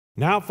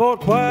Now for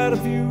quite a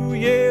few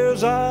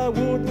years I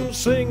wouldn't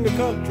sing a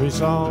country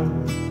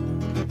song.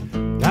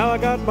 Now I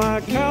got my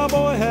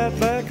cowboy hat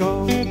back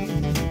on.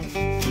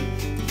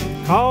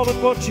 Call it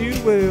what you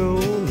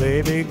will,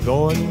 maybe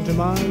going to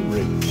my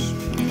roots.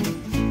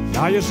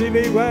 Now you see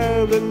me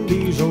wearing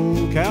these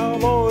old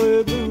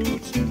cowboy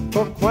boots.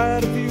 For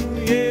quite a few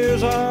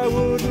years I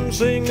wouldn't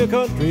sing a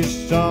country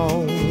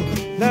song.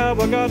 Now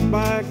I got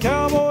my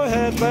cowboy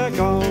hat back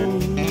on.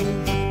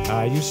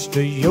 I used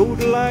to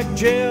yodel like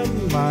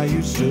Jim, I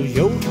used to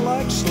yodel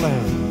like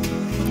Slim,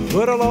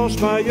 but I lost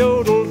my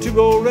yodel to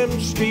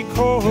Oremsky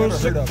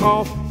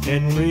Korsakov.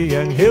 Henry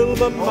and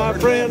Hilma, my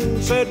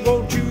friend, said,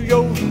 won't you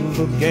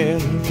yodel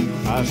again?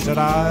 I said,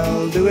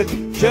 I'll do it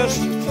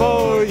just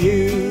for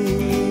you.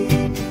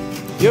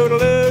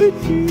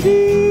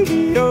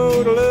 Yodel-a-dee-dee-dee,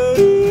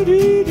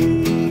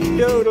 yodel-a-dee-dee-dee,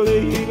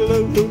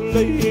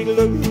 yodel-a-dee-dee-dee,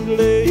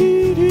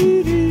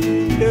 yodel-a-dee-dee-dee,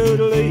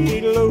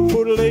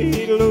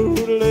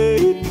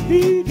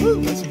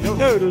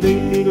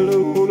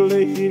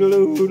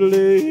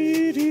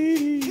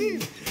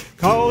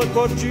 call it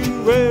what you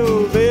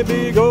will,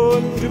 baby,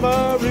 going to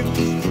my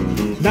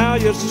roots. Now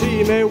you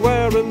see me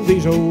wearing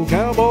these old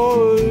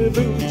cowboy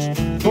boots.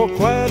 For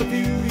quite a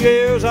few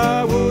years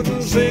I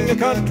wouldn't sing a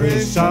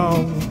country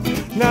song.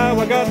 Now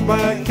I got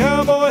my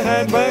cowboy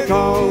hat back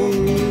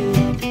on.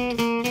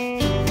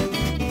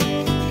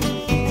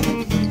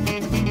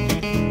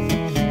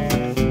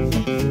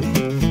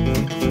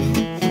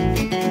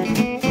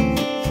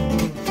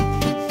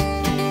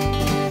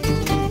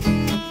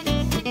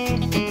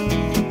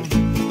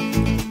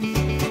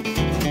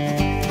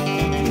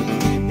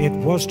 It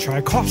was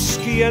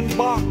Tchaikovsky and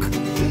Bach,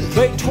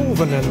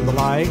 Beethoven and the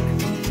like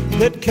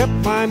that kept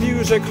my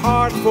music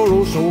hard for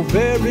oh so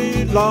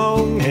very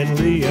long.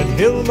 Henry and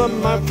Hilma,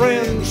 my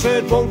friend,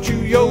 said, won't you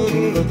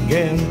yodel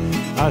again?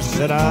 I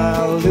said,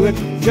 I'll do it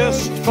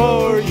just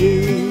for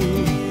you.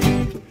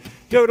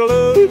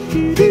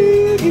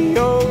 Yodel-a-dee-dee-dee,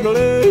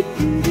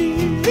 yodel-a-dee-dee,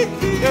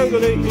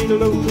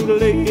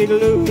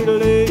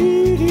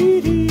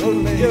 yodel-a-dee-dee-dee-dee-dee-dee-dee-dee.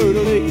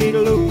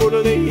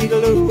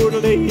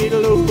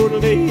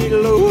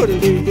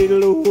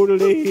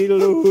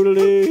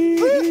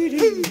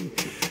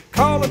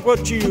 Call it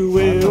what you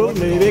will,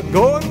 maybe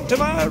going to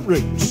my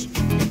roots.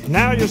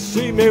 Now you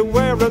see me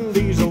wearing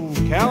these old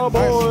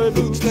cowboy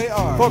boots.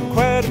 For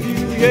quite a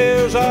few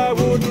years I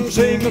wouldn't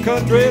sing a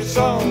country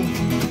song.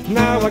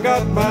 Now I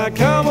got my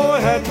cowboy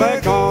hat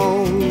back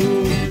on.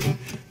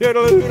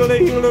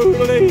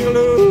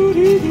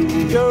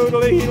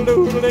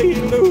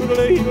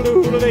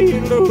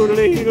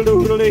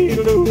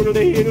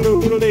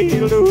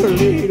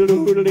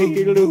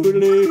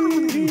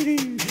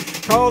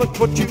 Call it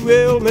what you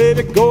will,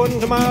 maybe going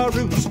to my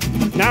roots.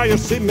 Now you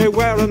see me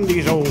wearing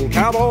these old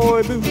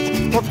cowboy boots.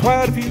 For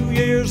quite a few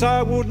years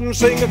I wouldn't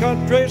sing a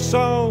country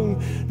song.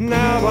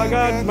 Now I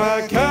got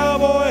my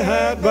cowboy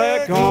hat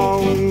back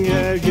on.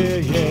 Yeah, yeah,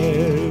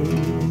 yeah.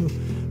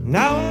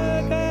 Now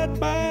I got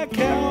my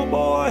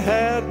cowboy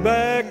hat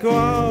back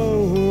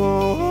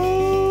on.